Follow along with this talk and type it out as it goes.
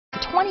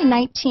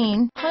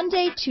2019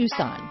 Hyundai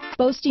Tucson.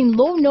 Boasting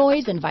low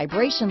noise and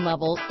vibration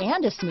levels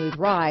and a smooth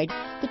ride,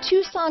 the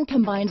Tucson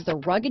combines the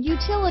rugged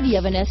utility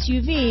of an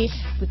SUV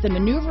with the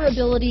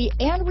maneuverability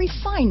and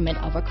refinement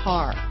of a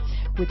car.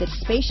 With its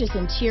spacious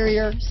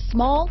interior,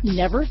 small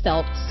never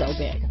felt so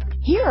big.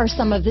 Here are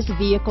some of this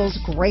vehicle's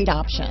great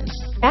options: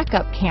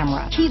 backup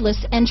camera,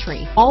 keyless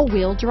entry,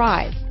 all-wheel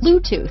drive,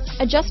 Bluetooth,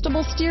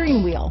 adjustable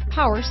steering wheel,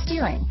 power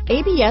steering,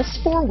 ABS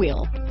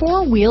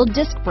four-wheel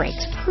disc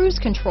brakes, cruise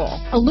control,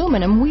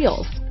 aluminum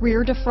wheels,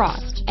 rear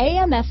defrost,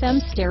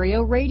 AM/FM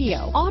stereo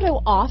radio,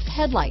 auto-off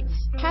headlights,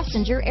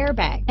 passenger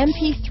airbag,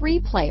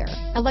 MP3 player,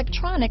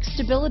 electronic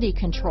stability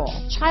control,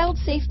 child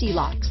safety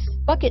locks,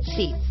 bucket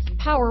seats,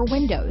 power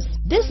windows.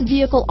 This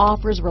vehicle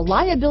offers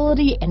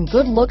reliability and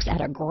good looks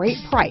at a great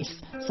price.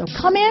 So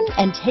come in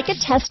and take a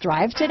test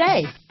drive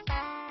today.